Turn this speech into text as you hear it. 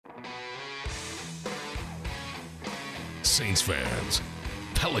Saints fans,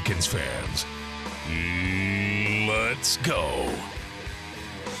 Pelicans fans, let's go.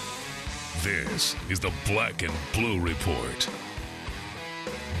 This is the Black and Blue Report.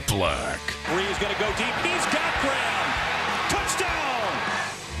 Black. Bree's going to go deep. He's got ground. Touchdown.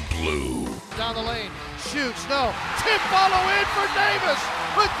 Blue. Down the lane. Shoots. No. Tip follow in for Davis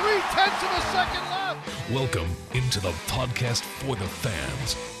with 0.3 of a second left. Welcome into the podcast for the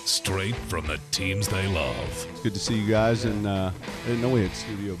fans, straight from the teams they love. It's good to see you guys, and I didn't know we had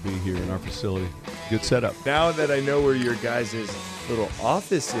Studio B here in our facility. Good setup. Now that I know where your guys' little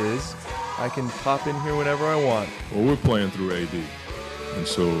office is, I can pop in here whenever I want. Well, we're playing through AD, and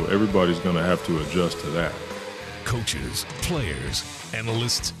so everybody's going to have to adjust to that. Coaches, players,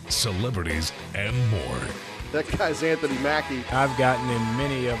 analysts, celebrities, and more. That guy's Anthony Mackie. I've gotten in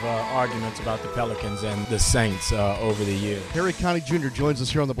many of arguments about the Pelicans and the Saints over the years. Harry Connick Jr. joins us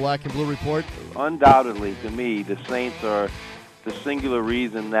here on the Black and Blue Report. Undoubtedly, to me, the Saints are the singular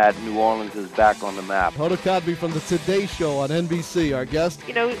reason that New Orleans is back on the map. Hoda Kotb from the Today Show on NBC, our guest.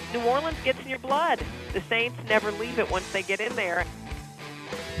 You know, New Orleans gets in your blood. The Saints never leave it once they get in there.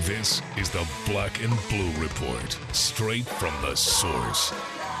 This is the Black and Blue Report, straight from the source.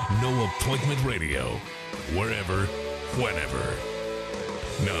 No appointment radio, wherever, whenever.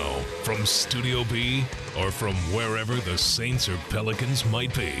 Now, from Studio B or from wherever the Saints or Pelicans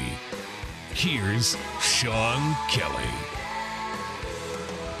might be, here's Sean Kelly.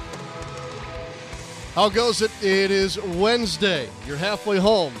 How goes it? It is Wednesday. You're halfway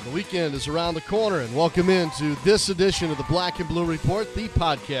home. The weekend is around the corner, and welcome into this edition of the Black and Blue Report, the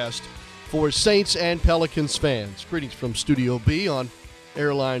podcast for Saints and Pelicans fans. Greetings from Studio B on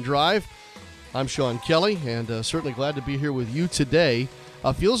Airline Drive. I'm Sean Kelly, and certainly glad to be here with you today.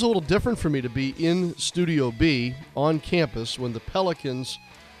 Feels a little different for me to be in Studio B on campus when the Pelicans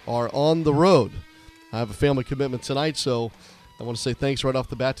are on the road. I have a family commitment tonight, so I want to say thanks right off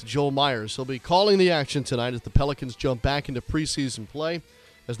the bat to Joel Myers. He'll be calling the action tonight as the Pelicans jump back into preseason play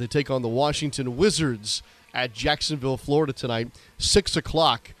as they take on the Washington Wizards at Jacksonville, Florida tonight. 6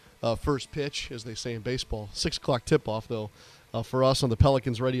 o'clock first pitch, as they say in baseball. 6 o'clock tip-off, though, for us on the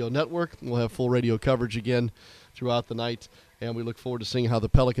Pelicans Radio Network. We'll have full radio coverage again throughout the night, and we look forward to seeing how the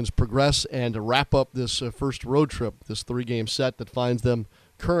Pelicans progress and wrap up this first road trip, this 3-game set that finds them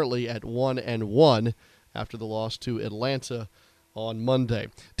currently at 1-1 after the loss to Atlanta on Monday.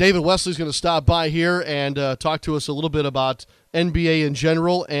 David Wesley's going to stop by here and talk to us a little bit about NBA in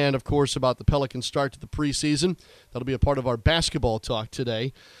general and, of course, about the Pelicans' start to the preseason. That'll be a part of our basketball talk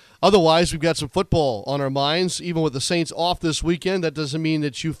today. Otherwise, we've got some football on our minds. Even with the Saints off this weekend, that doesn't mean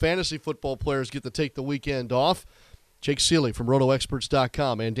that you fantasy football players get to take the weekend off. Jake Seeley from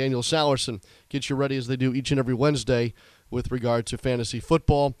RotoExperts.com and Daniel Salerson get you ready as they do each and every Wednesday with regard to fantasy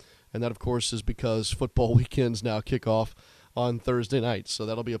football. And that, of course, is because football weekends now kick off on Thursday night. So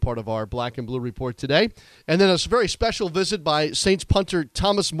that'll be a part of our Black and Blue Report today. And then a very special visit by Saints punter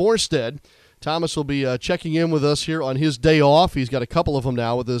Thomas Morstead. Thomas will be checking in with us here on his day off. He's got a couple of them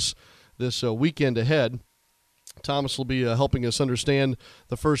now with this weekend ahead. Thomas will be helping us understand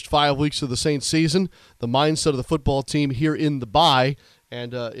the first 5 weeks of the Saints season, the mindset of the football team here in the bye,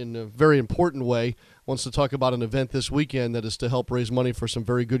 and in a very important way, wants to talk about an event this weekend that is to help raise money for some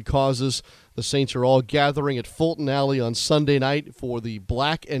very good causes. The Saints are all gathering at Fulton Alley on Sunday night for the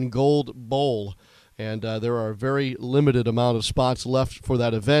Black and Gold Bowl. And there are a very limited amount of spots left for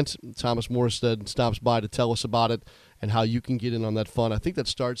that event. Thomas Morstead stops by to tell us about it and how you can get in on that fun. I think that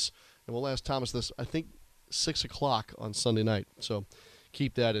starts, and we'll ask Thomas this, I think 6 o'clock on Sunday night. So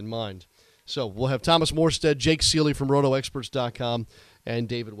keep that in mind. So we'll have Thomas Morstead, Jake Seeley from RotoExperts.com, and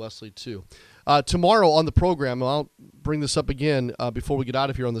David Wesley too. Tomorrow on the program, I'll bring this up again before we get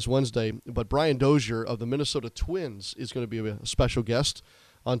out of here on this Wednesday, but Brian Dozier of the Minnesota Twins is going to be a special guest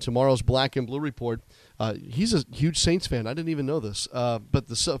on tomorrow's Black and Blue Report. He's a huge Saints fan. I didn't even know this. But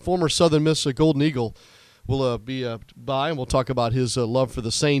the former Southern Miss Golden Eagle will be by, and we'll talk about his love for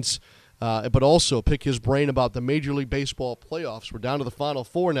the Saints, but also pick his brain about the Major League Baseball playoffs. We're down to the Final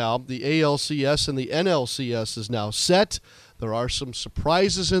Four now. The ALCS and the NLCS is now set. There are some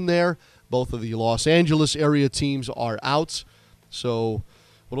surprises in there. Both of the Los Angeles area teams are out. So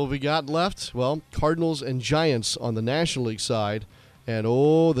what have we got left? Well, Cardinals and Giants on the National League side. And,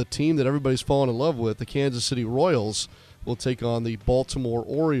 the team that everybody's fallen in love with, the Kansas City Royals, will take on the Baltimore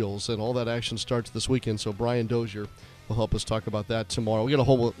Orioles. And all that action starts this weekend. So Brian Dozier will help us talk about that tomorrow. We got a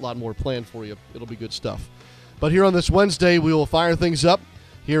whole lot more planned for you. It'll be good stuff. But here on this Wednesday, we will fire things up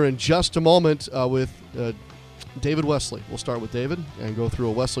here in just a moment with David Wesley. We'll start with David and go through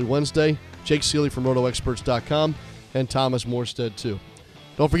a Wesley Wednesday. Jake Seeley from RotoExperts.com and Thomas Morstead, too.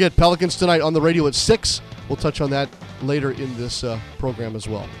 Don't forget, Pelicans tonight on the radio at 6. We'll touch on that later in this program as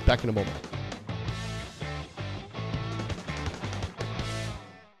well. Back in a moment.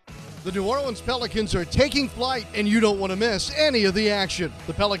 The New Orleans Pelicans are taking flight, and you don't want to miss any of the action.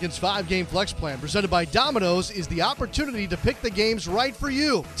 The Pelicans 5-game flex plan presented by Domino's is the opportunity to pick the games right for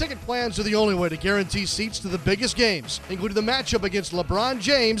you. Ticket plans are the only way to guarantee seats to the biggest games, including the matchup against LeBron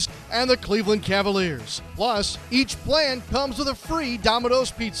James and the Cleveland Cavaliers. Plus, each plan comes with a free Domino's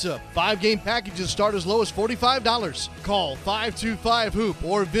pizza. 5-game packages start as low as $45. Call 525-HOOP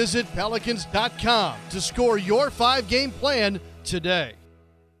or visit Pelicans.com to score your 5-game plan today.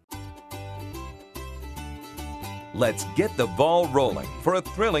 Let's get the ball rolling for a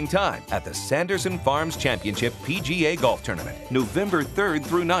thrilling time at the Sanderson Farms Championship PGA Golf Tournament, November 3rd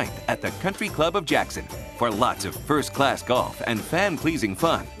through 9th at the Country Club of Jackson. For lots of first-class golf and fan-pleasing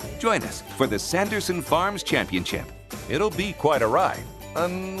fun, join us for the Sanderson Farms Championship. It'll be quite a ride,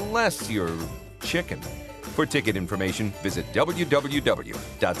 unless you're chicken. For ticket information, visit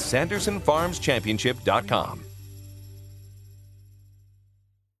www.sandersonfarmschampionship.com.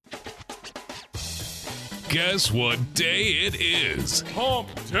 Guess what day it is? Hump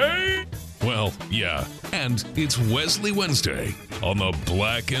day. Well, yeah, and it's Wesley Wednesday on the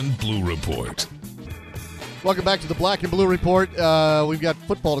Black and Blue Report. Welcome back to the Black and Blue Report. We've got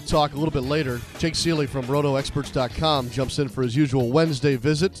football to talk a little bit later. Jake Seeley from RotoExperts.com jumps in for his usual Wednesday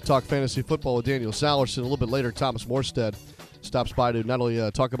visit to talk fantasy football with Daniel Salerson. A little bit later, Thomas Morstead stops by to not only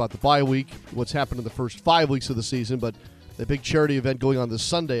talk about the bye week, what's happened in the first 5 weeks of the season, but the big charity event going on this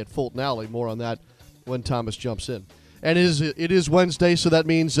Sunday at Fulton Alley. More on that when Thomas jumps in. And it is Wednesday, so that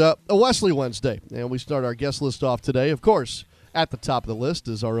means a Wesley Wednesday. And we start our guest list off today. Of course, at the top of the list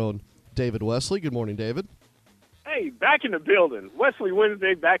is our own David Wesley. Good morning, David. Hey, back in the building. Wesley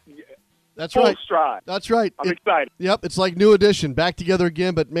Wednesday back. That's full right. stride. That's right. I'm excited. Yep, it's like new edition, back together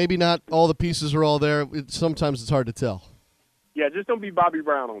again, but maybe not all the pieces are all there. Sometimes it's hard to tell. Yeah, just don't be Bobby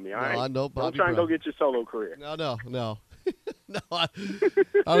Brown on me, all right? No, I know Bobby Don't try and Brown. go get your solo career. No. No, I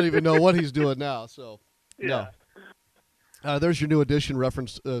don't even know what he's doing now, so Yeah. no. There's your new edition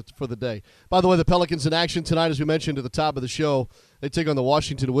reference for the day. By the way, the Pelicans in action tonight, as we mentioned at the top of the show. They take on the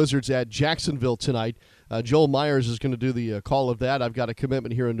Washington Wizards at Jacksonville tonight. Joel Myers is going to do the call of that. I've got a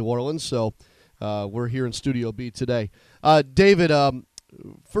commitment here in New Orleans, so we're here in Studio B today. David,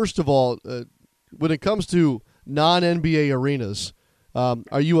 first of all, when it comes to non-NBA arenas,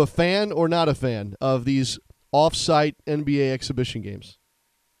 are you a fan or not a fan of these off-site NBA exhibition games?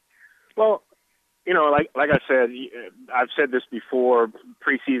 Well, you know, like I said, I've said this before,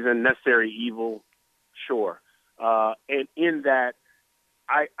 preseason, necessary evil, sure. And in that,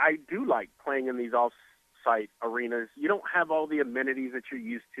 I do like playing in these off-site arenas. You don't have all the amenities that you're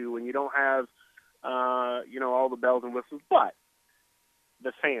used to, and you don't have, all the bells and whistles, but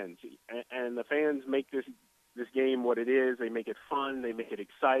the fans, and the fans make this game what it is. They make it fun. They make it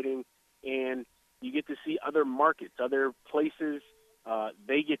exciting. And you get to see other markets, other places.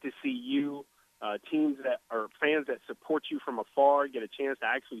 They get to see you. Teams that are fans that support you from afar get a chance to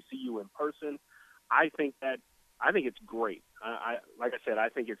actually see you in person. I think it's great. Like I said, I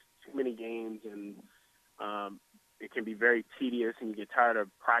think it's too many games, and it can be very tedious, and you get tired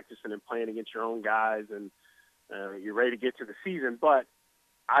of practicing and playing against your own guys, and you're ready to get to the season. But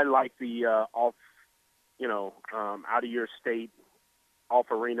I like the out of your state,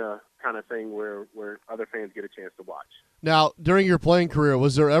 off arena kind of thing where other fans get a chance to watch. Now, during your playing career,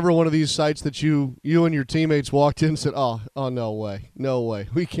 was there ever one of these sites that you and your teammates walked in and said, oh, no way,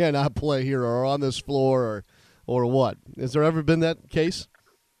 we cannot play here or on this floor or what? Has there ever been that case?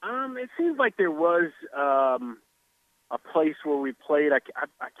 It seems like there was a place where we played. I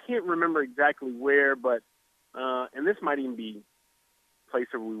can't remember exactly where, but and this might even be a place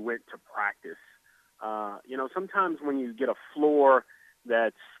where we went to practice. Sometimes when you get a floor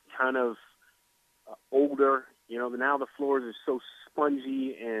that's kind of older, now the floors are so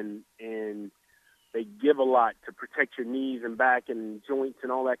spongy and they give a lot to protect your knees and back and joints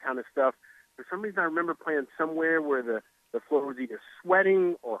and all that kind of stuff. For some reason, I remember playing somewhere where the floor was either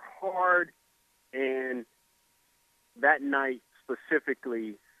sweating or hard, and that night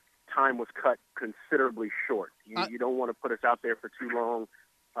specifically, time was cut considerably short. You don't want to put us out there for too long,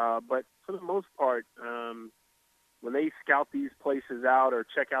 but for the most part, when they scout these places out or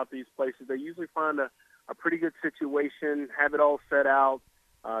check out these places, they usually find a pretty good situation, have it all set out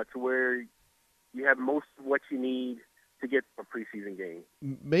to where you have most of what you need to get a preseason game.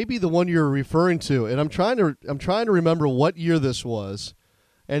 Maybe the one you're referring to, and I'm trying to remember what year this was,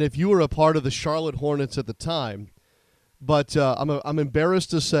 and if you were a part of the Charlotte Hornets at the time. But I'm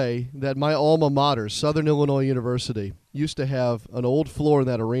embarrassed to say that my alma mater, Southern Illinois University, used to have an old floor in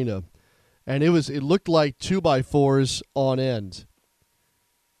that arena, and it looked like 2x4s on end.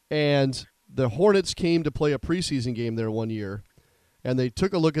 And the Hornets came to play a preseason game there one year, and they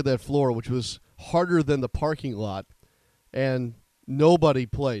took a look at that floor, which was harder than the parking lot, and nobody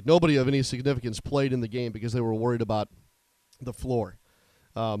played. Nobody of any significance played in the game because they were worried about the floor.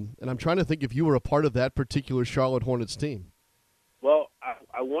 And I'm trying to think if you were a part of that particular Charlotte Hornets team. Well,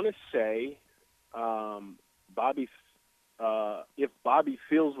 I want to say if Bobby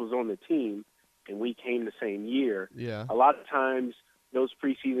Fields was on the team and we came the same year, a lot of times those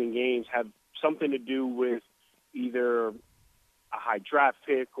preseason games have something to do with either a high draft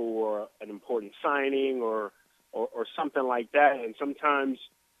pick or an important signing or something like that. And sometimes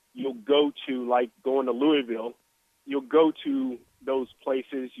you'll go to, like going to Louisville, you'll go to those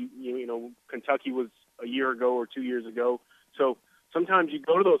places. You know, Kentucky was a year ago or 2 years ago. So sometimes you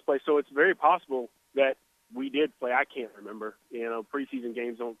go to those places. So it's very possible that we did play. I can't remember. You know, preseason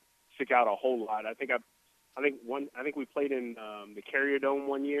games don't stick out a whole lot. I think we played in the Carrier Dome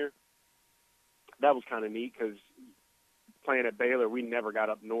one year. That was kind of neat because playing at Baylor, we never got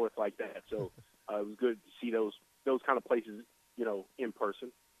up north like that. So it was good to see those kind of places, you know, in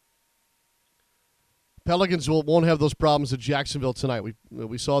person. Pelicans won't have those problems at Jacksonville tonight.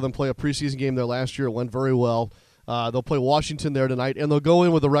 We saw them play a preseason game there last year. It went very well. They'll play Washington there tonight, and they'll go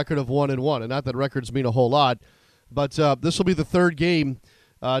in with a record of 1-1. And not that records mean a whole lot, but this will be the third game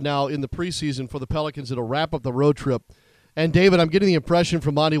now in the preseason for the Pelicans. It'll wrap up the road trip. And, David, I'm getting the impression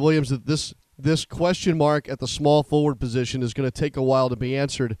from Monty Williams that this question mark at the small forward position is going to take a while to be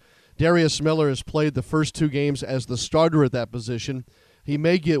answered. Darius Miller has played the first two games as the starter at that position. He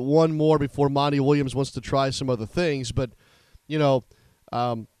may get one more before Monty Williams wants to try some other things, but, you know,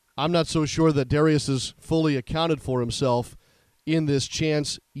 I'm not so sure that Darius is fully accounted for himself in this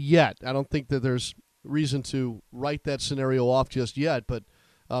chance yet. I don't think that there's reason to write that scenario off just yet, but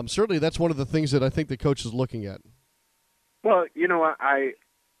certainly that's one of the things that I think the coach is looking at. Well, you know,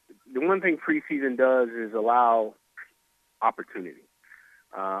 the one thing preseason does is allow opportunity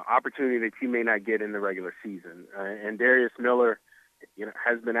that you may not get in the regular season. And Darius Miller, you know,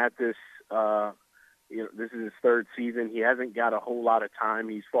 has been at this. This is his third season. He hasn't got a whole lot of time.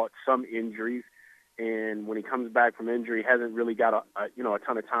 He's fought some injuries, and when he comes back from injury, hasn't really got a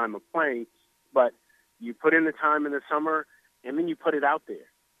ton of time of playing. But you put in the time in the summer, and then you put it out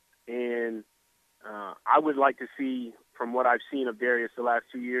there. And I would like to see, from what I've seen of Darius the last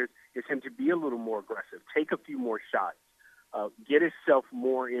 2 years, is him to be a little more aggressive, take a few more shots, get himself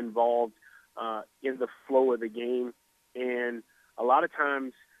more involved in the flow of the game. And a lot of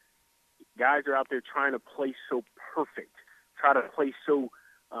times guys are out there trying to play so perfect, try to play so,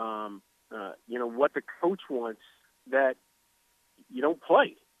 what the coach wants, that you don't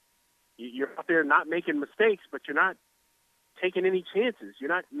play. You're out there not making mistakes, but you're not taking any chances. You're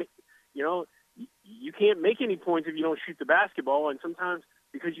not, you can't make any points if you don't shoot the basketball. And sometimes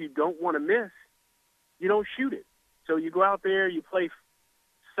because you don't want to miss, you don't shoot it. So you go out there, you play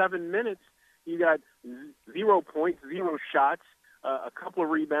 7 minutes, you got 0 points, 0 shots, a couple of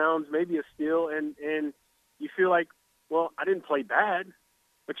rebounds, maybe a steal, and you feel like, well, I didn't play bad,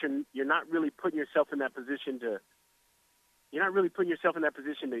 but you're not really putting yourself in that position to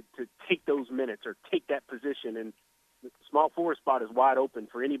take those minutes or take that position. And the small forward spot is wide open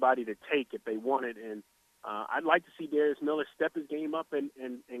for anybody to take if they want it. And I'd like to see Darius Miller step his game up and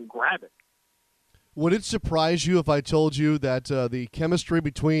grab it. Would it surprise you if I told you that the chemistry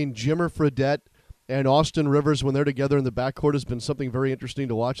between Jimmer Fredette and Austin Rivers when they're together in the backcourt has been something very interesting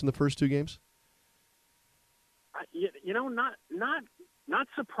to watch in the first two games? Not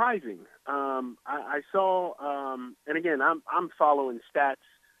surprising. I saw, and again, I'm following stats,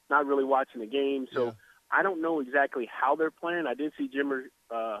 not really watching the game, so I don't know exactly how they're playing. I did see Jimmer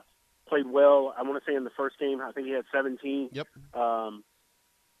played well. I want to say in the first game, I think he had 17. Yep.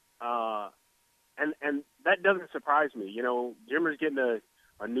 And that doesn't surprise me. You know, Jimmer's getting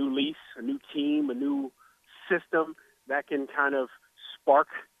a new lease, a new team, a new system that can kind of spark,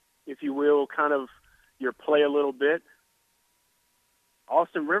 if you will, kind of your play a little bit.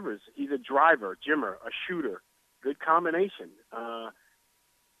 Austin Rivers, he's a driver. Jimmer, a shooter. Good combination.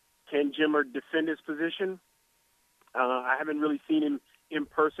 Can Jimmer defend his position? I haven't really seen him in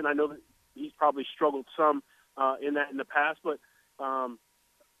person. I know that he's probably struggled some in the past, but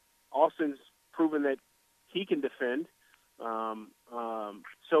Austin's proven that he can defend.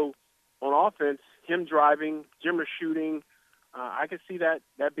 So on offense, him driving, Jimmer shooting, I could see that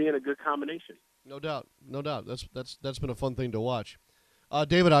being a good combination. No doubt. That's been a fun thing to watch.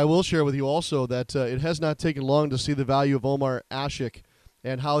 David, I will share with you also that it has not taken long to see the value of Omar Ashik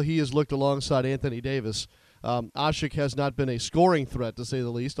and how he has looked alongside Anthony Davis. Ashik has not been a scoring threat, to say the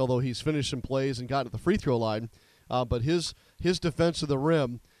least, although he's finished some plays and gotten to the free throw line. But his defense of the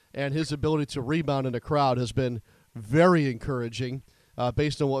rim and his ability to rebound in a crowd has been very encouraging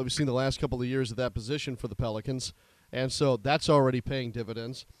based on what we've seen the last couple of years at that position for the Pelicans. And so that's already paying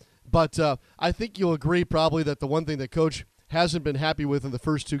dividends. But I think you'll agree probably that the one thing that Coach hasn't been happy with in the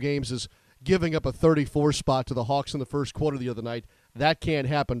first two games is giving up a 34 spot to the Hawks in the first quarter the other night. That can't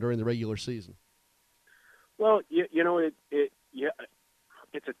happen during the regular season. Well, it's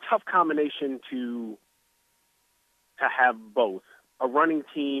a tough combination to have both, a running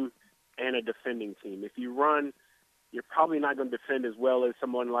team and a defending team. If you run, you're probably not going to defend as well as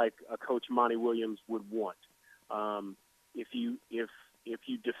someone like a Coach Monty Williams would want. If you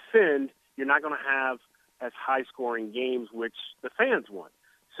defend, you're not going to have as high-scoring games, which the fans want.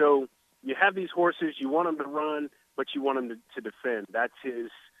 So you have these horses, you want them to run, but you want them to defend. That's his,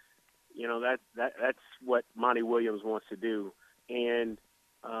 that's what Monty Williams wants to do. And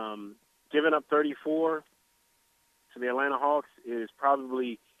giving up 34 to the Atlanta Hawks is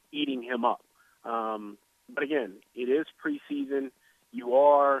probably eating him up. But again, it is preseason. You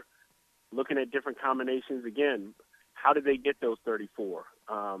are looking at different combinations. Again, how did they get those 34?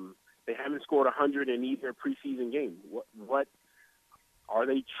 They haven't scored 100 in either preseason game. What are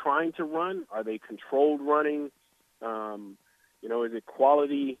they trying to run? Are they controlled running? Is it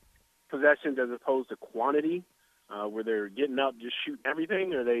quality possessions as opposed to quantity, where they're getting up, just shooting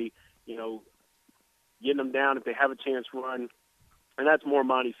everything? Or are they, getting them down if they have a chance run? And that's more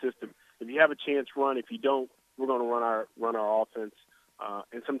Monty's system. If you have a chance run, if you don't, we're going to run our offense,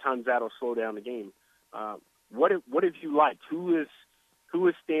 and sometimes that'll slow down the game. What have you liked? Who is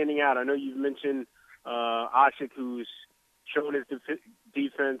standing out? I know you've mentioned Ashik, who's shown his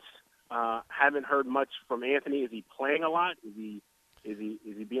defense. Haven't heard much from Anthony. Is he playing a lot? Is he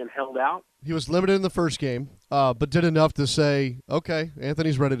being held out? He was limited in the first game, but did enough to say, okay,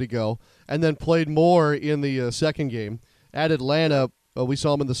 Anthony's ready to go, and then played more in the second game. At Atlanta, we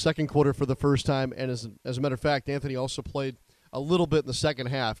saw him in the second quarter for the first time, and as a matter of fact, Anthony also played a little bit in the second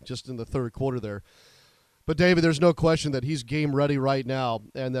half, just in the third quarter there. But, David, there's no question that he's game ready right now,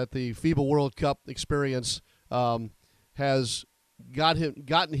 and that the FIBA World Cup experience has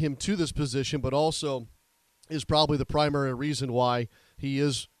gotten him to this position, but also is probably the primary reason why he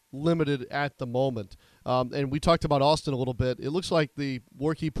is limited at the moment. And we talked about Austin a little bit. It looks like the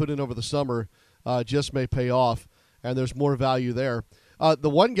work he put in over the summer just may pay off, and there's more value there.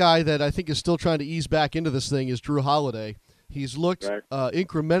 The one guy that I think is still trying to ease back into this thing is Drew Holiday. He's looked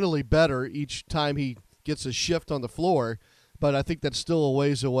incrementally better each time he gets a shift on the floor, but I think that's still a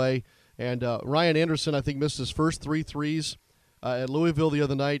ways away. And Ryan Anderson, I think, missed his first 3 threes at Louisville the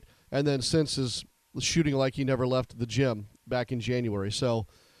other night, and then since is shooting like he never left the gym back in January. So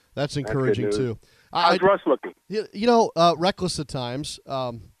that's encouraging too. How's Russ looking? Reckless at times.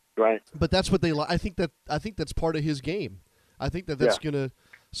 Right. But that's what they like. I think that's part of his game. I think that's going to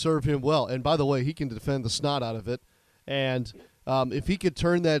serve him well. And by the way, he can defend the snot out of it. And if he could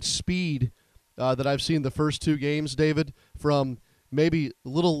turn that speed that I've seen the first 2 games, David, from maybe a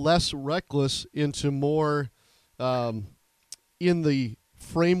little less reckless into more in the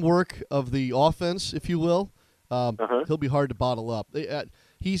framework of the offense, if you will, he'll be hard to bottle up.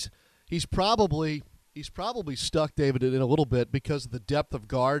 He's probably stuck, David, in a little bit because of the depth of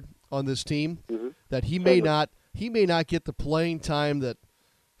guard on this team. Mm-hmm. That he may not get the playing time that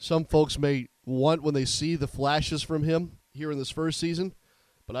some folks may want when they see the flashes from him here in this first season.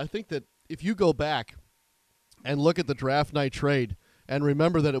 But I think that if you go back and look at the draft night trade and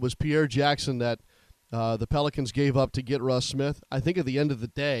remember that it was Pierre Jackson that the Pelicans gave up to get Russ Smith, I think at the end of the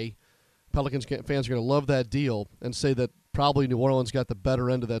day, Pelicans fans are going to love that deal and say that probably New Orleans got the better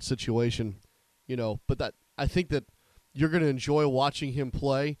end of that situation. But I think that you're going to enjoy watching him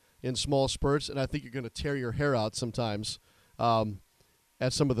play in small spurts, and I think you're going to tear your hair out sometimes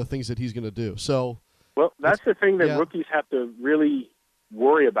at some of the things that he's going to do. So, well, that's the thing that rookies have to really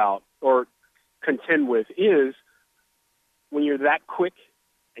worry about or contend with is when you're that quick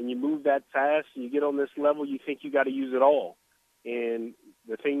and you move that fast and you get on this level, you think you got to use it all. And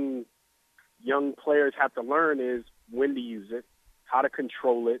the thing young players have to learn is when to use it, how to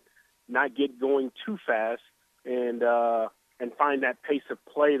control it, not get going too fast, and find that pace of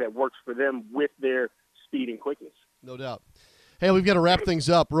play that works for them with their speed and quickness. No doubt. Hey, we've got to wrap things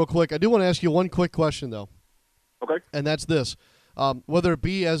up real quick. I do want to ask you one quick question, though. Okay. And that's this. Whether it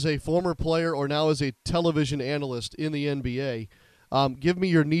be as a former player or now as a television analyst in the NBA, give me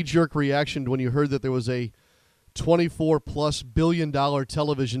your knee-jerk reaction when you heard that there was a $24+ billion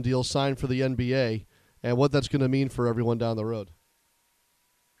television deal signed for the NBA and what that's going to mean for everyone down the road?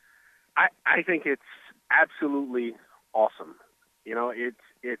 I think it's absolutely awesome. You know,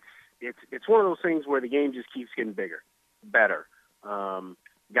 it's one of those things where the game just keeps getting bigger, better.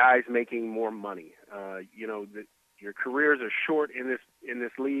 Guys making more money. You know, your careers are short in this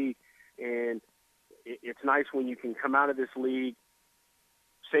league, and it's nice when you can come out of this league,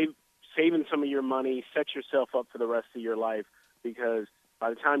 saving some of your money, set yourself up for the rest of your life, because by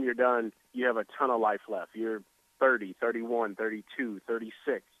the time you're done, you have a ton of life left. You're 30, 31, 32,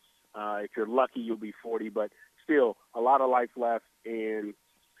 36. If you're lucky, you'll be 40, but still a lot of life left, and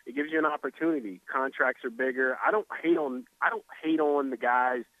it gives you an opportunity. Contracts are bigger. I don't hate on the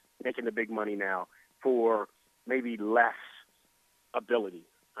guys making the big money now for maybe less ability.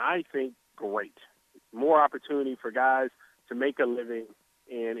 I think great. More opportunity for guys to make a living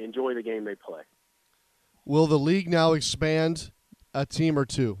and enjoy the game they play. Will the league now expand a team or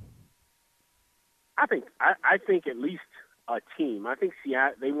two? I think at least a team. I think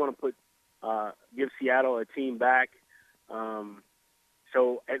Seattle, they want to give Seattle a team back.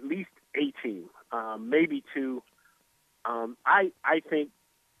 So at least a team, maybe two. I think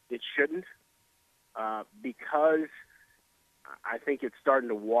it shouldn't, because I think it's starting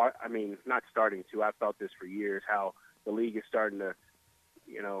to not starting to. I've felt this for years, how the league is starting to,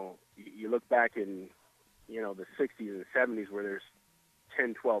 you know, you look back in, you know, the 60s and 70s where there's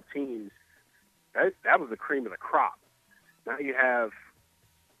 10, 12 teams. That was the cream of the crop. Now you have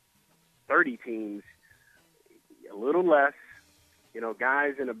 30 teams, a little less, you know,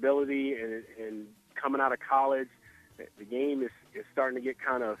 guys in ability and coming out of college. The game is starting to get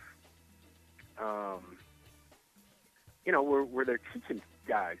kind of, you know, where they're teaching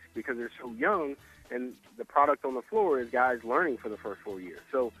guys because they're so young, and the product on the floor is guys learning for the first 4 years.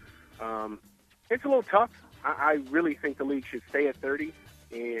 So it's a little tough. I really think the league should stay at 30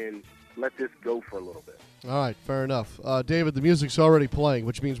 and let this go for a little bit. All right, fair enough. David, the music's already playing,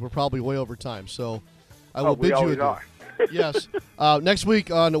 which means we're probably way over time. So I will bid you adieu. Yes. Next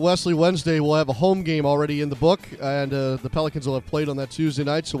week on Wesley Wednesday, we'll have a home game already in the book, and the Pelicans will have played on that Tuesday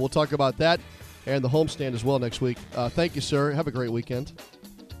night, so we'll talk about that and the homestand as well next week. Thank you, sir. Have a great weekend.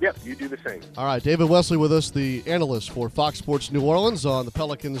 Yep, you do the same. All right, David Wesley with us, the analyst for Fox Sports New Orleans on the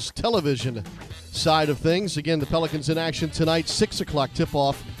Pelicans television side of things. Again, the Pelicans in action tonight, 6 o'clock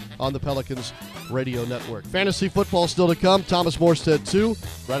tip-off on the Pelicans Radio Network. Fantasy football still to come. Thomas Morstead, too,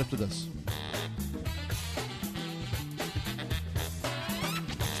 right after this.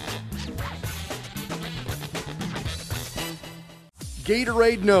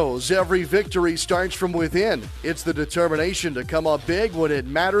 Gatorade knows every victory starts from within. It's the determination to come up big when it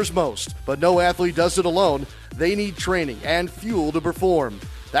matters most. But no athlete does it alone. They need training and fuel to perform.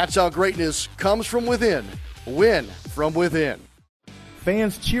 That's how greatness comes from within. Win from within.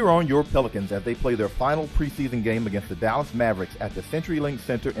 Fans cheer on your Pelicans as they play their final preseason game against the Dallas Mavericks at the CenturyLink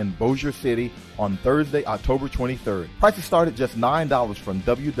Center in Bossier City on Thursday, October 23rd. Prices start at just $9 from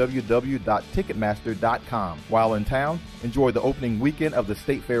www.ticketmaster.com. While in town, enjoy the opening weekend of the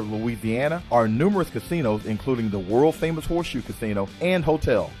State Fair of Louisiana, our numerous casinos, including the world-famous Horseshoe Casino and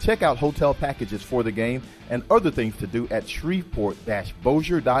Hotel. Check out hotel packages for the game and other things to do at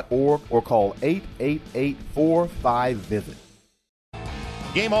shreveport-bossier.org or call 888-45-VISIT.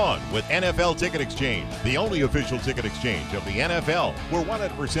 Game on with NFL Ticket Exchange, the only official ticket exchange of the NFL, where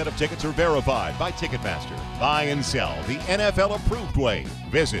 100% of tickets are verified by Ticketmaster. Buy and sell the NFL-approved way.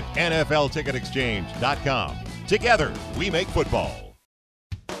 Visit NFLTicketExchange.com. Together, we make football.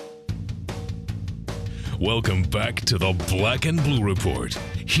 Welcome back to the Black and Blue Report.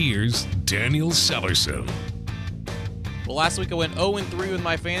 Here's Daniel Sellerson. Well, last week I went 0-3 with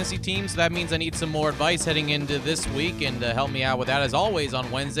my fantasy team, so that means I need some more advice heading into this week. And to help me out with that, as always,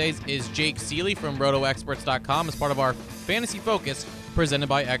 on Wednesdays is Jake Seeley from RotoExperts.com as part of our Fantasy Focus presented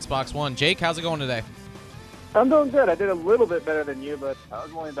by Xbox One. Jake, how's it going today? I'm doing good. I did a little bit better than you, but I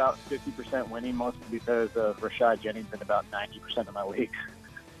was only about 50% winning, mostly because of Rashad Jennings in about 90% of my leagues.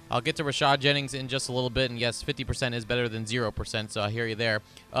 I'll get to Rashad Jennings in just a little bit, and yes, 50% is better than 0%, so I hear you there.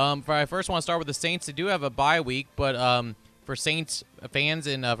 I first want to start with the Saints. They do have a bye week, but for Saints fans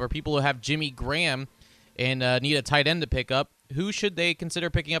and for people who have Jimmy Graham and need a tight end to pick up, who should they consider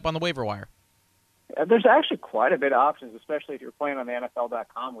picking up on the waiver wire? There's actually quite a bit of options, especially if you're playing on the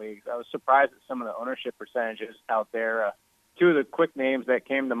NFL.com leagues. I was surprised at some of the ownership percentages out there. Two of the quick names that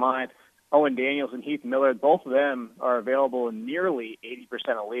came to mind, Owen Daniels and Heath Miller, both of them are available in nearly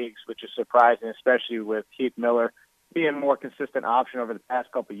 80% of leagues, which is surprising, especially with Heath Miller being a more consistent option over the past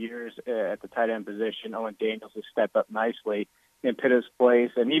couple of years at the tight end position. Owen Daniels has stepped up nicely. in Pitta's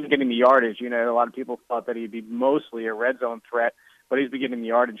place, and even getting the yardage. You know, a lot of people thought that he'd be mostly a red zone threat, but he's been getting the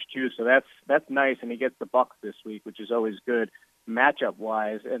yardage too, so that's nice. And he gets the Bucs this week, which is always good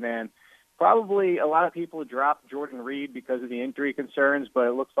matchup-wise. And then probably a lot of people dropped Jordan Reed because of the injury concerns, but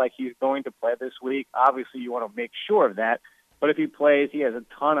it looks like he's going to play this week. Obviously, you want to make sure of that. But if he plays, he has a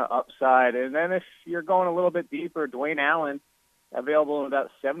ton of upside. And then if you're going a little bit deeper, Dwayne Allen, available in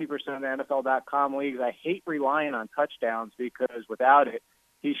about 70% of the NFL.com leagues. I hate relying on touchdowns because without it,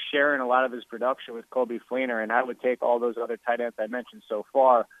 he's sharing a lot of his production with Coby Fleener, and I would take all those other tight ends I mentioned so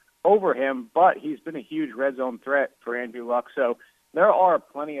far over him. But he's been a huge red zone threat for Andrew Luck. So there are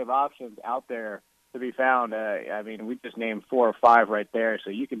plenty of options out there to be found. I mean, we just named 4 or 5 right there, so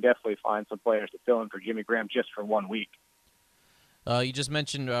you can definitely find some players to fill in for Jimmy Graham just for 1 week. You just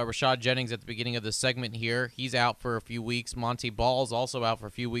mentioned Rashad Jennings at the beginning of the segment here. He's out for a few weeks. Monty Ball's also out for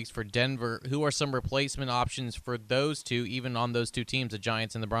a few weeks for Denver. Who are some replacement options for those two, even on those two teams, the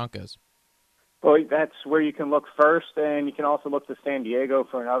Giants and the Broncos? Well, that's where you can look first, and you can also look to San Diego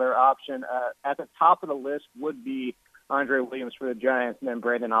for another option. At the top of the list would be Andre Williams for the Giants and then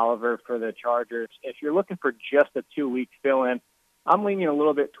Brandon Oliver for the Chargers. If you're looking for just a 2-week fill-in, I'm leaning a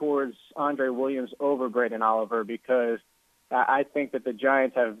little bit towards Andre Williams over Brandon Oliver because I think that the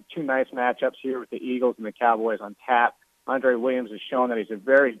Giants have 2 nice matchups here with the Eagles and the Cowboys on tap. Andre Williams has shown that he's a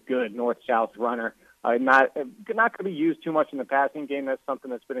very good north-south runner. Not going to be used too much in the passing game. That's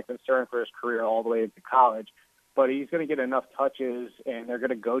something that's been a concern for his career all the way into college. But he's going to get enough touches, and they're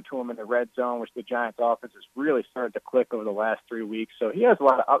going to go to him in the red zone, which the Giants' offense has really started to click over the last 3 weeks. So he has a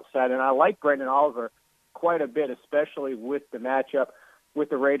lot of upside, and I like Brandon Oliver quite a bit, especially with the matchup with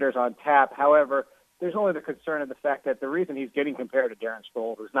the Raiders on tap. However, there's only the concern of the fact that the reason he's getting compared to Darren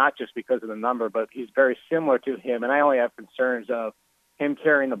Sproles is not just because of the number, but he's very similar to him, and I only have concerns of him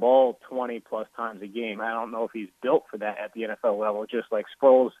carrying the ball 20-plus times a game. I don't know if he's built for that at the NFL level, just like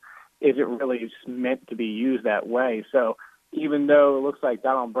Sproles isn't really meant to be used that way. So even though it looks like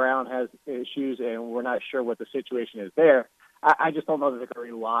Donald Brown has issues and we're not sure what the situation is there, I just don't know that they're going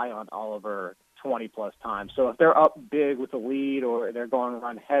to rely on Oliver 20-plus times. So if they're up big with a lead or they're going to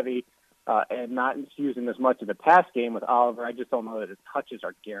run heavy, and not using as much of the pass game with Oliver, I just don't know that his touches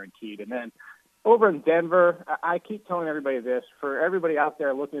are guaranteed. And then over in Denver, I keep telling everybody this. For everybody out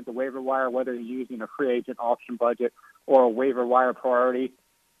there looking at the waiver wire, whether you're using a free agent option budget or a waiver wire priority,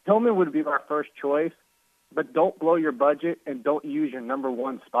 Hillman would be our first choice, but don't blow your budget and don't use your number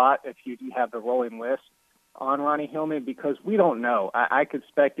 1 spot if you have the rolling list on Ronnie Hillman because we don't know. I could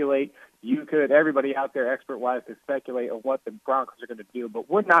speculate. You could, everybody out there expert-wise could speculate on what the Broncos are going to do, but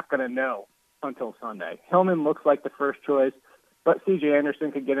we're not going to know until Sunday. Hillman looks like the first choice, but C.J.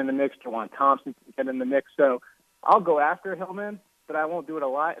 Anderson could get in the mix. Juwan Thompson could get in the mix. So I'll go after Hillman, but I won't do it a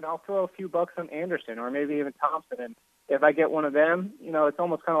lot, and I'll throw a few bucks on Anderson or maybe even Thompson. And if I get one of them, you know, it's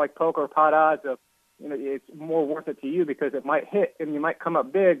almost kind of like poker or pot odds of, you know, it's more worth it to you because it might hit and you might come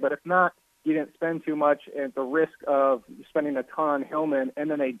up big, but if not, you didn't spend too much at the risk of spending a ton on Hillman,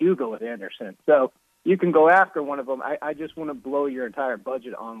 and then they do go with Anderson. So you can go after one of them. I just want to blow your entire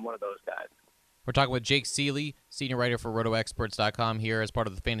budget on one of those guys. We're talking with Jake Seeley, senior writer for RotoExperts.com here as part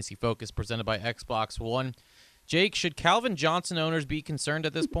of the Fantasy Focus presented by Xbox One. Jake, should Calvin Johnson owners be concerned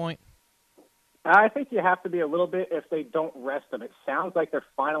at this point? I think you have to be a little bit if they don't rest him. It sounds like they're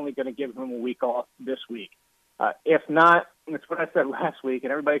finally going to give him a week off this week. If not, that's what I said last week,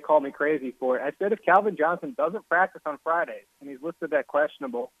 and everybody called me crazy for it. I said if Calvin Johnson doesn't practice on Fridays and he's listed that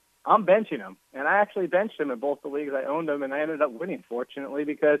questionable, I'm benching him. And I actually benched him in both the leagues. I owned him, and I ended up winning, fortunately,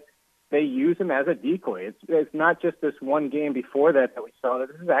 because they use him as a decoy. It's not just this one game before that we saw.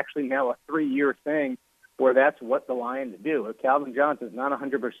 This is actually now a 3-year thing where that's what the Lions do. If Calvin Johnson's not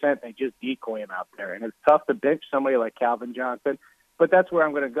 100%, they just decoy him out there. And it's tough to bench somebody like Calvin Johnson. But that's where I'm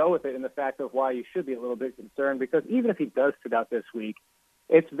going to go with it in the fact of why you should be a little bit concerned, because even if he does sit out this week,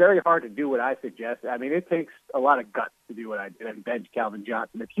 it's very hard to do what I suggest. I mean, it takes a lot of guts to do what I did and bench Calvin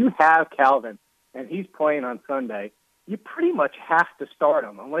Johnson. If you have Calvin and he's playing on Sunday, you pretty much have to start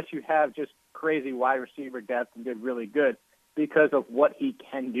him unless you have just crazy wide receiver depth and did really good because of what he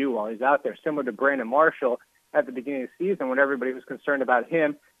can do while he's out there, similar to Brandon Marshall at the beginning of the season when everybody was concerned about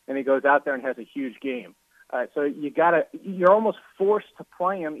him, and he goes out there and has a huge game. So you're almost forced to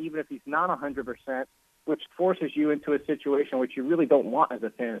play him even if he's not 100%, which forces you into a situation which you really don't want as a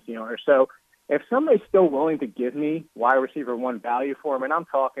fantasy owner. So if somebody's still willing to give me wide receiver 1 value for him, and I'm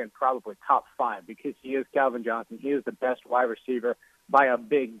talking probably top 5 because he is Calvin Johnson, he is the best wide receiver by a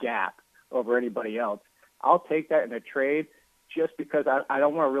big gap over anybody else, I'll take that in a trade just because I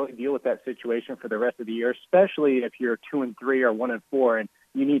don't want to really deal with that situation for the rest of the year, especially if you're 2-3 or 1-4 and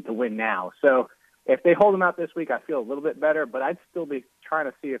you need to win now. So if they hold him out this week, I feel a little bit better, but I'd still be trying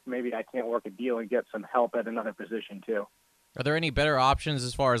to see if maybe I can't work a deal and get some help at another position too. Are there any better options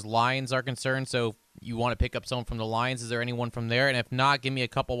as far as Lions are concerned? So if you want to pick up someone from the Lions, is there anyone from there? And if not, give me a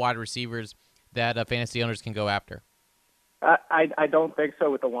couple wide receivers that fantasy owners can go after. I don't think so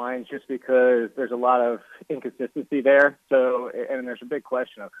with the Lions, just because there's a lot of inconsistency there. So, and there's a big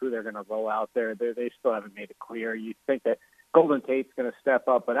question of who they're going to roll out there. They still haven't made it clear. You think that Golden Tate's going to step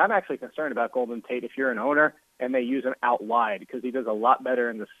up, but I'm actually concerned about Golden Tate if you're an owner and they use him out wide, because he does a lot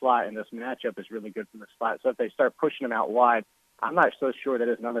better in the slot, and this matchup is really good from the slot. So if they start pushing him out wide, I'm not so sure that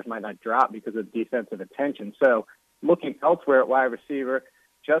his numbers might not drop because of defensive attention. So looking elsewhere at wide receiver,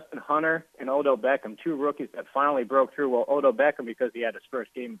 Justin Hunter and Odell Beckham, two rookies that finally broke through. Well, Odell Beckham because he had his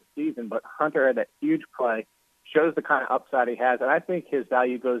first game of the season, but Hunter had that huge play, shows the kind of upside he has, and I think his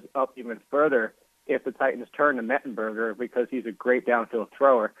value goes up even further if the Titans turn to Mettenberger because he's a great downfield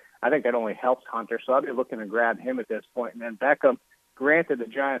thrower. I think that only helps Hunter, so I'll be looking to grab him at this point. And then Beckham, granted the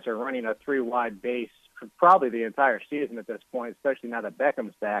Giants are running a three-wide base for probably the entire season at this point, especially now that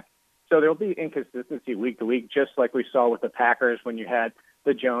Beckham's back. So there'll be inconsistency week to week, just like we saw with the Packers when you had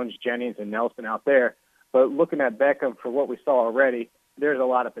the Jones, Jennings, and Nelson out there. But looking at Beckham for what we saw already, there's a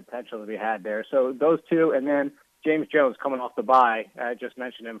lot of potential to be had there. So those two, and then James Jones coming off the bye, I just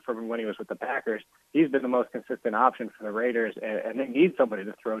mentioned him from when he was with the Packers. He's been the most consistent option for the Raiders, and they need somebody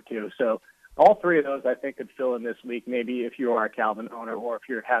to throw to. So all three of those I think could fill in this week, maybe if you are a Calvin owner or if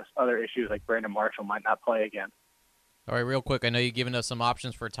you have other issues like Brandon Marshall might not play again. All right, real quick, I know you've given us some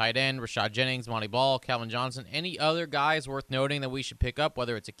options for tight end, Rashad Jennings, Monty Ball, Calvin Johnson. Any other guys worth noting that we should pick up,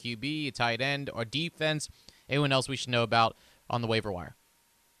 whether it's a QB, a tight end, or defense? Anyone else we should know about on the waiver wire?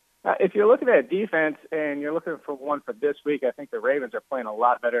 If you're looking at defense and you're looking for one for this week, I think the Ravens are playing a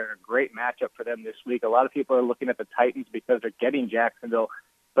lot better and a great matchup for them this week. A lot of people are looking at the Titans because they're getting Jacksonville.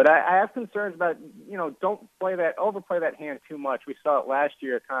 But I have concerns about, don't overplay that hand too much. We saw it last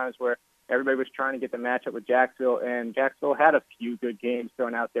year at times where everybody was trying to get the matchup with Jacksonville, and Jacksonville had a few good games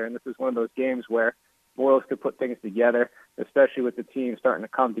thrown out there. And this is one of those games where Boyles could put things together, especially with the team starting to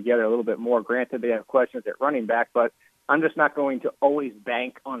come together a little bit more. Granted, they have questions at running back, but I'm just not going to always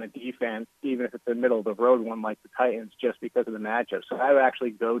bank on a defense, even if it's a middle-of-the-road one like the Titans, just because of the matchup. So I would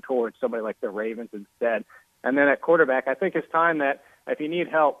actually go towards somebody like the Ravens instead. And then at quarterback, I think it's time that if you need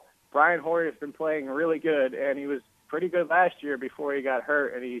help, Brian Hoyer has been playing really good, and he was pretty good last year before he got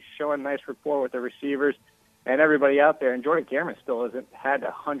hurt, and he's showing nice rapport with the receivers and everybody out there. And Jordan Cameron still hasn't had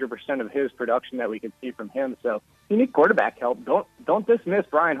 100% of his production that we can see from him. So if you need quarterback help, don't dismiss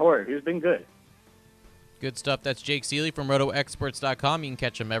Brian Hoyer. He's been good. Good stuff. That's Jake Seeley from RotoExperts.com. You can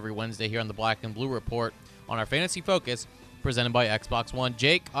catch him every Wednesday here on the Black and Blue Report on our Fantasy Focus, presented by Xbox One.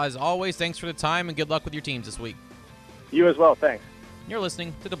 Jake, as always, thanks for the time, and good luck with your teams this week. You as well. Thanks. You're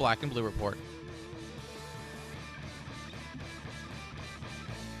listening to the Black and Blue Report.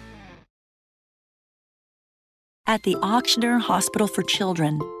 At the Auctioneer Hospital for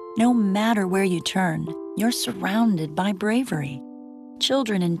Children, no matter where you turn, you're surrounded by bravery.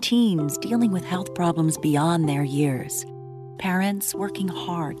 Children and teens dealing with health problems beyond their years. Parents working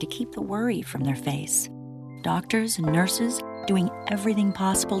hard to keep the worry from their face. Doctors and nurses doing everything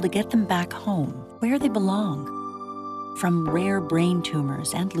possible to get them back home, where they belong. From rare brain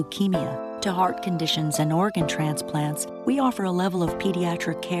tumors and leukemia to heart conditions and organ transplants, we offer a level of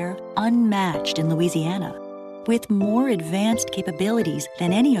pediatric care unmatched in Louisiana. With more advanced capabilities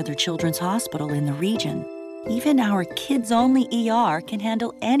than any other children's hospital in the region, even our kids-only ER can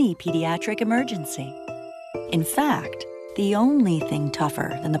handle any pediatric emergency. In fact, the only thing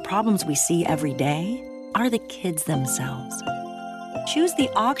tougher than the problems we see every day are the kids themselves. Choose the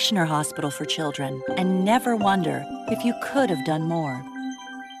Auctioneer Hospital for Children and never wonder if you could have done more.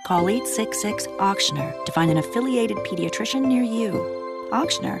 Call 866-AUCTIONER to find an affiliated pediatrician near you.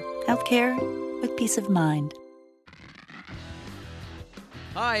 Auctioneer, healthcare with peace of mind.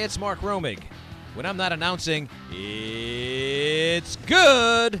 Hi, it's Mark Romig. When I'm not announcing, it's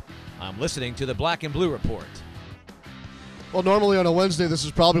good, I'm listening to the Black and Blue Report. Well, normally on a Wednesday, this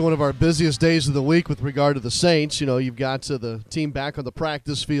is probably one of our busiest days of the week with regard to the Saints. You've got the team back on the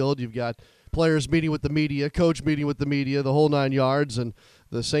practice field. You've got players meeting with the media, coach meeting with the media, the whole 9 yards. And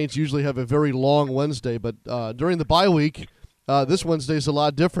the Saints usually have a very long Wednesday. But during the bye week, this Wednesday is a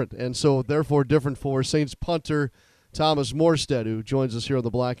lot different. And so, therefore, different for Saints punter Thomas Morstead, who joins us here on the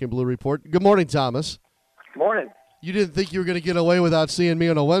Black and Blue Report. Good morning, Thomas. Morning. You didn't think you were going to get away without seeing me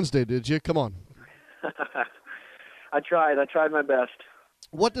on a Wednesday, did you? Come on. I tried my best.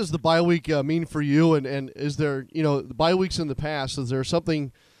 What does the bye week mean for you? And is there, the bye weeks in the past, is there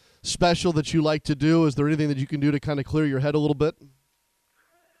something special that you like to do? Is there anything that you can do to kind of clear your head a little bit?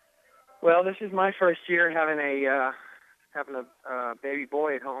 Well, this is my first year having a baby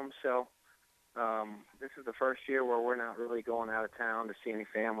boy at home, so this is the first year where we're not really going out of town to see any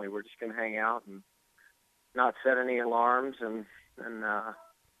family. We're just going to hang out and not set any alarms and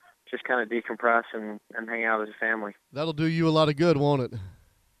just kind of decompress and hang out as a family. That'll do you a lot of good, won't it?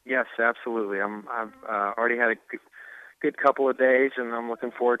 Yes, absolutely. I've already had a good couple of days, and I'm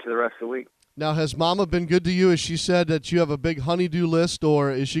looking forward to the rest of the week. Now, has Mama been good to you? Has she said that you have a big honey-do list,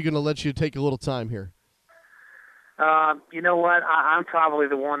 or is she going to let you take a little time here? You know what? I'm probably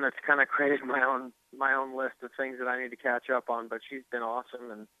the one that's kind of created my own list of things that I need to catch up on. But she's been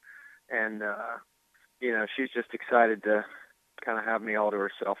awesome, and she's just excited to kind of have me all to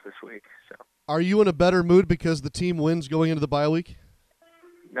herself this week. So. Are you in a better mood because the team wins going into the bye week?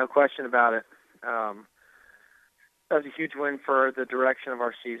 No question about it. That was a huge win for the direction of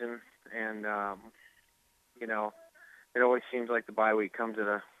our season, and it always seems like the bye week comes at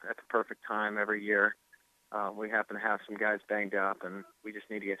the perfect time every year. We happen to have some guys banged up, and we just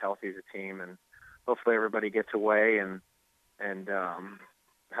need to get healthy as a team. And hopefully, everybody gets away and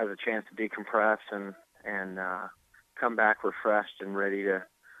has a chance to decompress and come back refreshed and ready to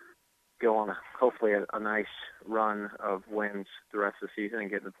go on hopefully a nice run of wins the rest of the season and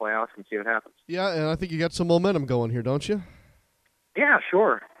get in the playoffs and see what happens. Yeah, and I think you got some momentum going here, don't you? Yeah,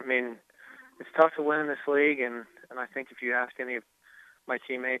 sure. I mean, it's tough to win in this league, and I think if you ask any of my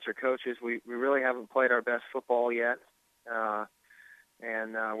teammates or coaches, we really haven't played our best football yet,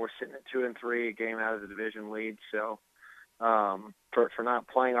 and we're sitting at 2-3, a game out of the division lead. So for not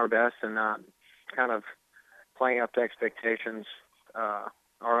playing our best and not kind of playing up to expectations,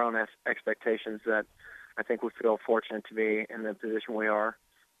 our own expectations, that I think we feel fortunate to be in the position we are.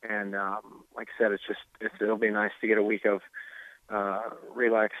 And like I said, it'll be nice to get a week of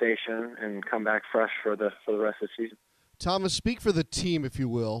relaxation and come back fresh for the rest of the season. Thomas, speak for the team, if you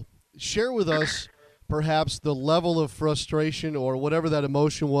will. Share with us perhaps the level of frustration or whatever that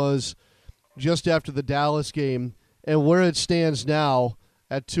emotion was just after the Dallas game and where it stands now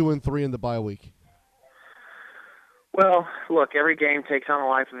at 2-3 in the bye week. Well, look, every game takes on a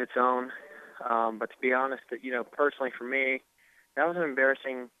life of its own. But to be honest, personally for me, that was an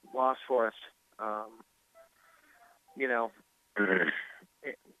embarrassing loss for us. I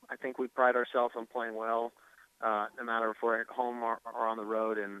think we pride ourselves on playing well, no matter if we're at home or on the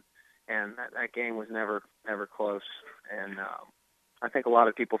road, and that game was never close. And I think a lot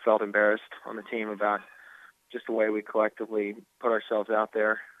of people felt embarrassed on the team about just the way we collectively put ourselves out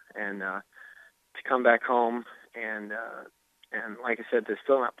there, and to come back home and like I said, to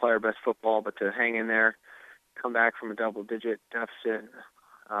still not play our best football, but to hang in there, come back from a double-digit deficit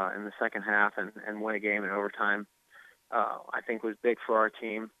in the second half and win a game in overtime, I think was big for our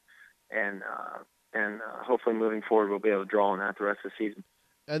team. And hopefully moving forward, we'll be able to draw on that the rest of the season.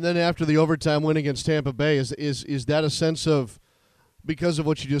 And then after the overtime win against Tampa Bay, is that a sense of, because of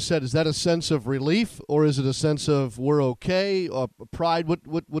what you just said, is that a sense of relief, or is it a sense of we're okay, or pride?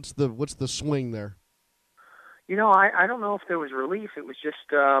 What's the swing there? I don't know if there was relief. It was just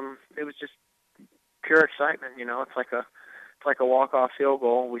pure excitement. It's like a walk-off field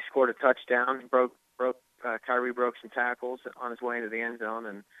goal. We scored a touchdown. Kyrie broke some tackles on his way into the end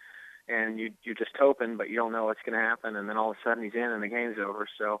zone, and you're just hoping, but you don't know what's going to happen. And then all of a sudden he's in, and the game's over.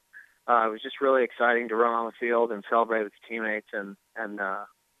 So it was just really exciting to run on the field and celebrate with his teammates, and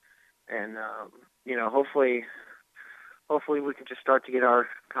hopefully we can just start to get our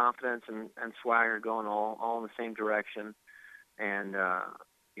confidence and swagger going all in the same direction. And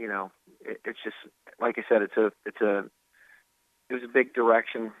it's just like I said, it was a big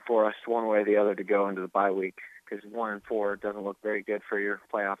direction for us one way or the other to go into the bye week, because 1-4 doesn't look very good for your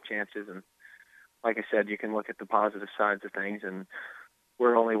playoff chances. And like I said, you can look at the positive sides of things, and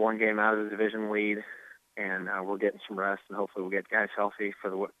we're only one game out of the division lead, and we're getting some rest, and hopefully we'll get guys healthy for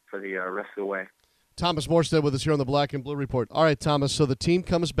the rest of the way. Thomas Morstead with us here on the Black and Blue Report. All right, Thomas, so the team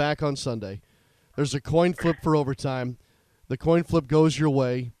comes back on Sunday. There's a coin flip for overtime. The coin flip goes your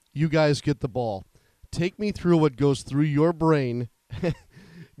way. You guys get the ball. Take me through what goes through your brain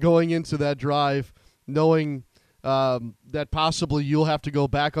going into that drive, knowing that possibly you'll have to go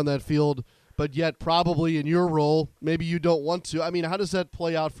back on that field, but yet probably in your role, maybe you don't want to. I mean, how does that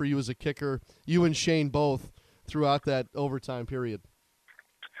play out for you as a kicker, you and Shane both, throughout that overtime period?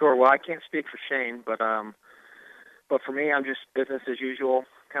 Sure. Well, I can't speak for Shane, but for me, I'm just business as usual.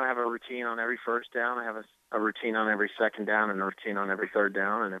 Kind of have a routine on every first down. I have a routine on every second down and a routine on every third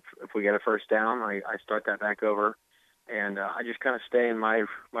down. And if we get a first down, I start that back over, and I just kind of stay in my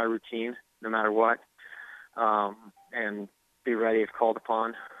routine no matter what, and be ready if called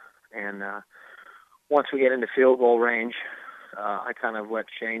upon. And once we get into field goal range, I kind of let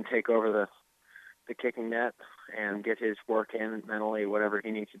Shane take over the kicking net and get his work in mentally, whatever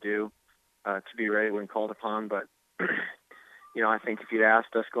he needs to do to be ready when called upon. But, I think if you'd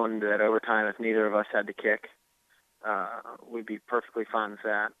asked us going into that overtime, if neither of us had to kick, we'd be perfectly fine with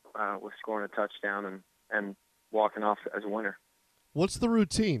that, with scoring a touchdown and walking off as a winner. What's the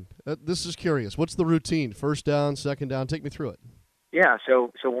routine? This is curious. What's the routine? First down, second down? Take me through it. Yeah,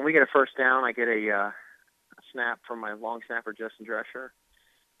 so when we get a first down, I get a snap from my long snapper Justin Drescher,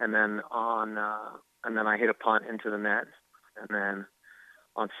 and then I hit a punt into the net, and then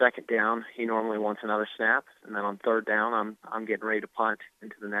on second down he normally wants another snap, and then on third down I'm getting ready to punt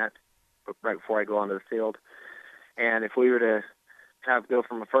into the net right before I go onto the field. And if we were to go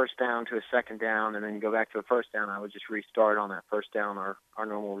from a first down to a second down and then go back to a first down, I would just restart on that first down our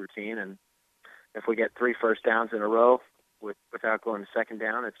normal routine. And if we get 3 first downs in a row without going to second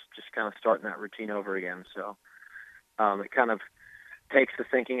down, it's just kind of starting that routine over again. So it kind of takes the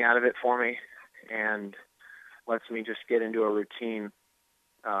thinking out of it for me and lets me just get into a routine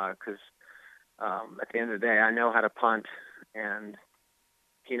because at the end of the day, I know how to punt and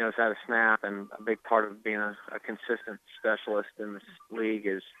he knows how to snap, and a big part of being a consistent specialist in this league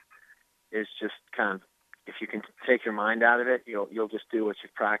is just kind of, if you can take your mind out of it, you'll just do what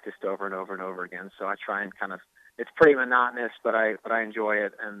you've practiced over and over and over again. So I try and kind of, it's pretty monotonous, but I enjoy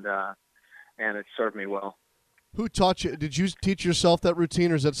it, and it served me well. Who taught you? Did you teach yourself that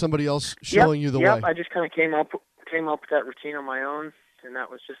routine, or is that somebody else showing you the way? I just kind of came up with that routine on my own, and that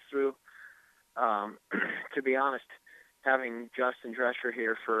was just through, to be honest, having Justin Drescher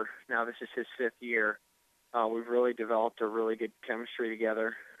here for now, this is his 5th year. We've really developed a really good chemistry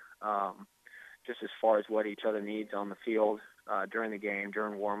together, just as far as what each other needs on the field during the game,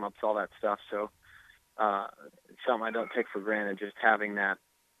 during warm-ups, all that stuff. So it's something I don't take for granted, just having that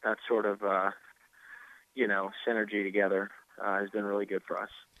sort of, synergy together has been really good for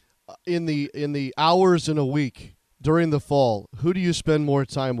us. In the hours in a week during the fall, who do you spend more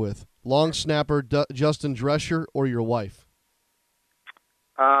time with? Long snapper Justin Drescher or your wife?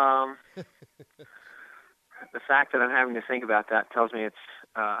 The fact that I'm having to think about that tells me it's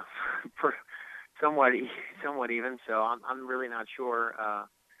somewhat even. So I'm really not sure. I'd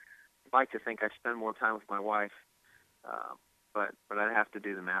like to think I spend more time with my wife, but I'd have to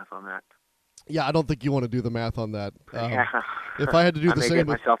do the math on that. Yeah, I don't think you want to do the math on that. Yeah. If I had to do the same, get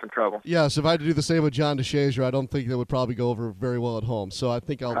myself in trouble. Yes, if I had to do the same with John DeShazier, I don't think that would probably go over very well at home. So I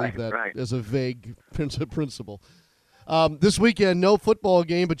think I'll leave that as a vague principle. This weekend, no football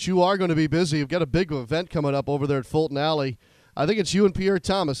game, but you are going to be busy. You've got a big event coming up over there at Fulton Alley. I think it's you and Pierre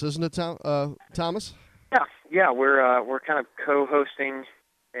Thomas, isn't it, Thomas? Yeah. We're kind of co-hosting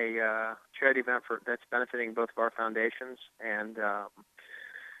a charity event that's benefiting both of our foundations, and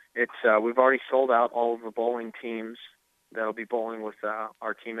it's we've already sold out all of the bowling teams that'll be bowling with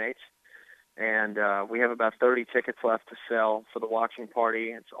our teammates, and we have about 30 tickets left to sell for the watching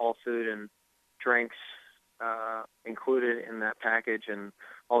party. It's all food and drinks included in that package, and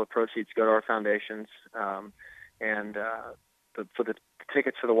all the proceeds go to our foundations. For the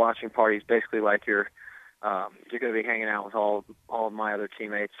tickets for the watching party is basically like you're going to be hanging out with all of my other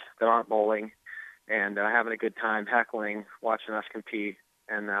teammates that aren't bowling and having a good time, heckling, watching us compete.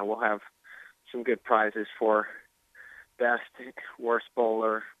 And we'll have some good prizes for best, worst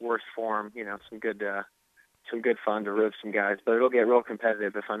bowler, worst form. Some good fun to root some guys. But it'll get real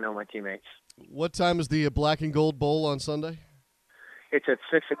competitive if I know my teammates. What time is the Black and Gold Bowl on Sunday? It's at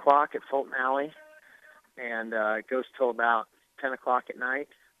 6 o'clock at Fulton Alley, and it goes till about 10 o'clock at night.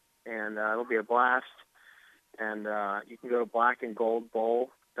 And it'll be a blast. And you can go to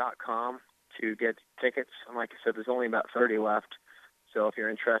blackandgoldbowl.com to get tickets. And like I said, there's only about 30 left. So if you're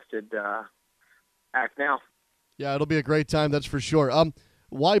interested, act now. Yeah, it'll be a great time, that's for sure.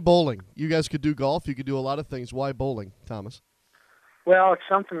 Why bowling? You guys could do golf. You could do a lot of things. Why bowling, Thomas? Well, it's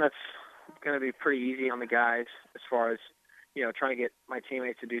something that's going to be pretty easy on the guys as far as, trying to get my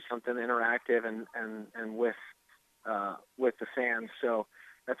teammates to do something interactive and with the fans. So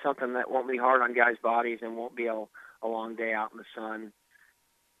that's something that won't be hard on guys' bodies and won't be a long day out in the sun.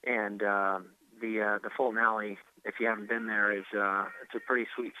 And the Fulton Alley, if you haven't been there, is it's a pretty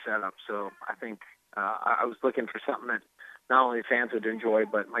sweet setup. So I think I was looking for something that not only the fans would enjoy,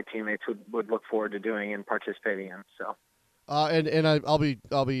 but my teammates would look forward to doing and participating in. So. I'll be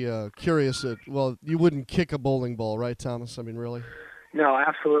curious. You wouldn't kick a bowling ball, right, Thomas? I mean, really? No,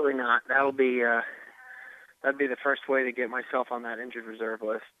 absolutely not. That'd be the first way to get myself on that injured reserve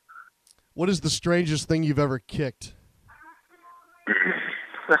list. What is the strangest thing you've ever kicked?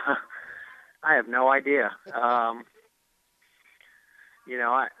 I have no idea. I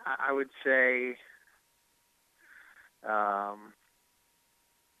would say Man,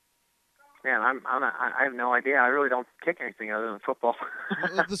 I have no idea. I really don't kick anything other than football.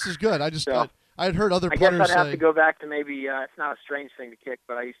 Well, this is good. I So, had heard other I guess punters I'd have say to go back to maybe, it's not a strange thing to kick,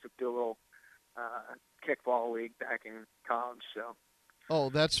 but I used to do a little kickball league back in college. So. Oh,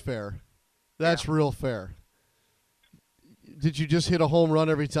 that's fair. That's real fair. Did you just hit a home run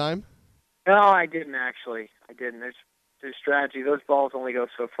every time? No, I didn't actually. I didn't. There's strategy. Those balls only go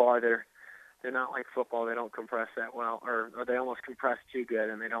so far. They're not like football. They don't compress that well, or they almost compress too good,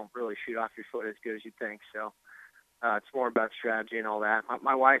 and they don't really shoot off your foot as good as you think. So it's more about strategy and all that.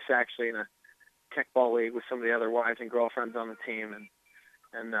 My wife's actually in a kickball league with some of the other wives and girlfriends on the team,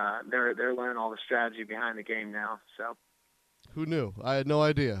 and they're learning all the strategy behind the game now. So. Who knew? I had no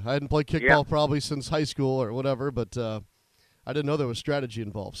idea. I hadn't played kickball probably since high school or whatever, but I didn't know there was strategy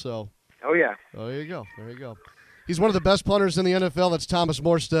involved. So. Oh, yeah. Oh, there you go. There you go. He's one of the best punters in the NFL. That's Thomas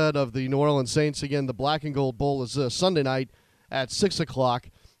Morstead of the New Orleans Saints. Again, the Black and Gold Bowl is Sunday night at 6 o'clock.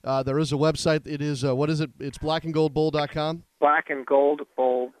 There is a website. It is, what is it? It's blackandgoldbowl.com?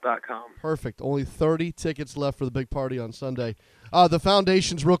 Blackandgoldbowl.com. Perfect. Only 30 tickets left for the big party on Sunday. The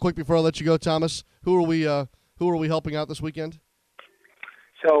foundations, real quick before I let you go, Thomas. Who are we helping out this weekend?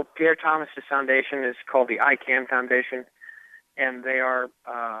 So Pierre Thomas's foundation is called the ICANN Foundation, and they are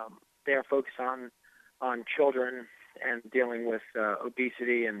focused on children and dealing with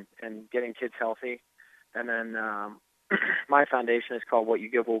obesity and getting kids healthy. And then my foundation is called What You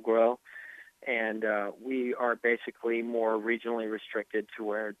Give Will Grow, and we are basically more regionally restricted to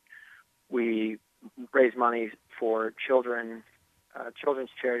where we raise money for children's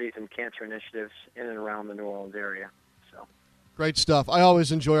charities and cancer initiatives in and around the New Orleans area. So. Great stuff. I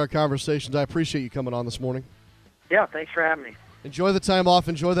always enjoy our conversations. I appreciate you coming on this morning. Yeah, thanks for having me. Enjoy the time off.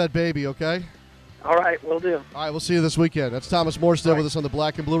 Enjoy that baby, okay? All right, will do. All right, we'll see you this weekend. That's Thomas Morstead with us on the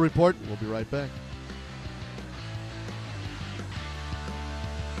Black and Blue Report. We'll be right back.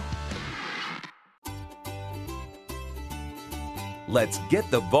 Let's get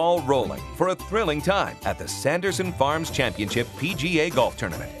the ball rolling for a thrilling time at the Sanderson Farms Championship PGA Golf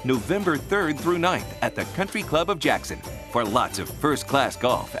Tournament, November 3rd through 9th at the Country Club of Jackson. For lots of first-class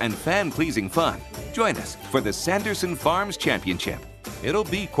golf and fan-pleasing fun, join us for the Sanderson Farms Championship. It'll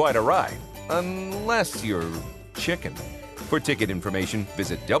be quite a ride, unless you're chicken. For ticket information,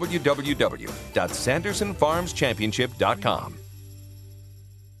 visit www.sandersonfarmschampionship.com.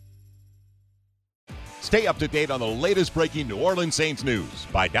 Stay up to date on the latest breaking New Orleans Saints news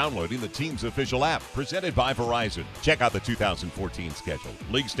by downloading the team's official app presented by Verizon. Check out the 2014 schedule,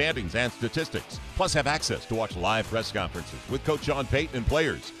 league standings, and statistics. Plus, have access to watch live press conferences with Coach Sean Payton and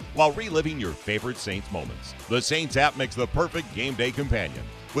players while reliving your favorite Saints moments. The Saints app makes the perfect game day companion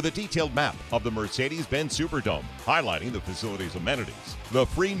with a detailed map of the Mercedes-Benz Superdome, highlighting the facility's amenities. The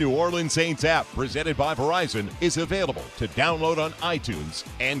free New Orleans Saints app presented by Verizon is available to download on iTunes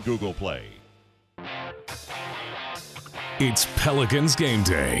and Google Play. It's Pelicans game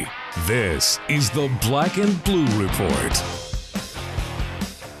day. This is the Black and Blue Report.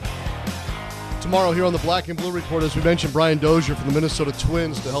 Tomorrow here on the Black and Blue Report, as we mentioned, Brian Dozier from the Minnesota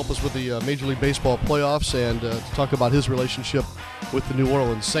Twins to help us with the Major League Baseball playoffs and to talk about his relationship with the New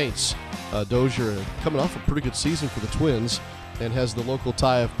Orleans Saints. Dozier coming off a pretty good season for the Twins and has the local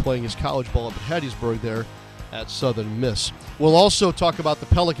tie of playing his college ball at Hattiesburg there at Southern Miss. We'll also talk about the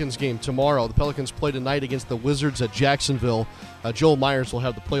Pelicans game tomorrow. The Pelicans play tonight against the Wizards at Jacksonville. Joel Myers will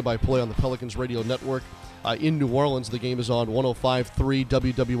have the play-by-play on the Pelicans radio network. In New Orleans, the game is on 105.3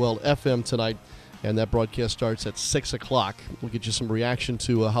 WWL-FM tonight, and that broadcast starts at 6 o'clock. We'll get you some reaction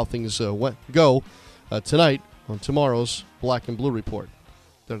to how things go tonight on tomorrow's Black and Blue Report.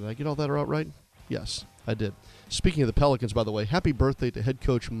 Did I get all that out right? Yes, I did. Speaking of the Pelicans, by the way, happy birthday to head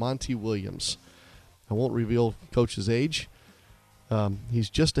coach Monty Williams. I won't reveal Coach's age. He's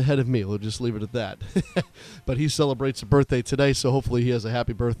just ahead of me. We'll just leave it at that. But he celebrates a birthday today, so hopefully he has a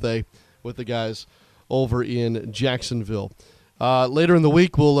happy birthday with the guys over in Jacksonville. Later in the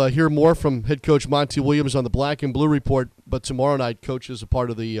week, we'll hear more from head coach Monty Williams on the Black and Blue Report, but tomorrow night, Coach is a part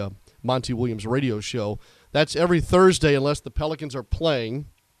of the Monty Williams radio show. That's every Thursday unless the Pelicans are playing.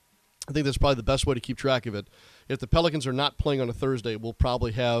 I think that's probably the best way to keep track of it. If the Pelicans are not playing on a Thursday, we'll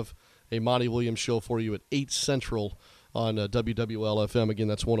probably have a Monty Williams show for you at 8 Central on WWL-FM. Again,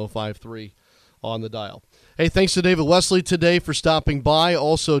 that's 105.3 on the dial. Hey, thanks to David Wesley today for stopping by.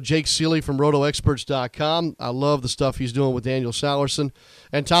 Also, Jake Seeley from RotoExperts.com. I love the stuff he's doing with Daniel Salerson.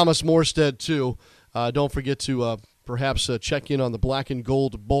 And Thomas Morstead, too. Don't forget to perhaps check in on the Black and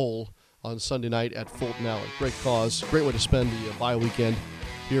Gold Bowl on Sunday night at Fulton Alley. Great cause. Great way to spend the bye weekend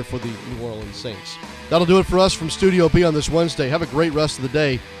here for the New Orleans Saints. That'll do it for us from Studio B on this Wednesday. Have a great rest of the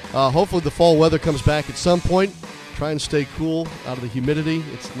day. Hopefully the fall weather comes back at some point. Try and stay cool out of the humidity.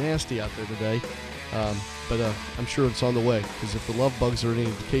 It's nasty out there today. But I'm sure it's on the way, because if the love bugs are any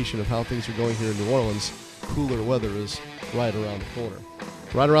indication of how things are going here in New Orleans, cooler weather is right around the corner.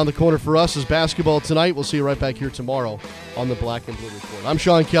 Right around the corner for us is basketball tonight. We'll see you right back here tomorrow on the Black and Blue Report. I'm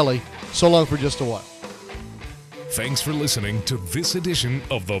Sean Kelly. So long for just a while. Thanks for listening to this edition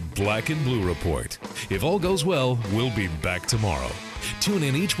of the Black and Blue Report. If all goes well, we'll be back tomorrow. Tune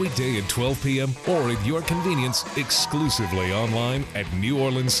in each weekday at 12 p.m. or at your convenience exclusively online at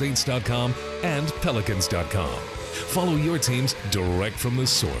NewOrleansSaints.com and Pelicans.com. Follow your teams direct from the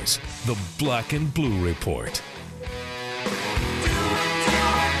source, the Black and Blue Report.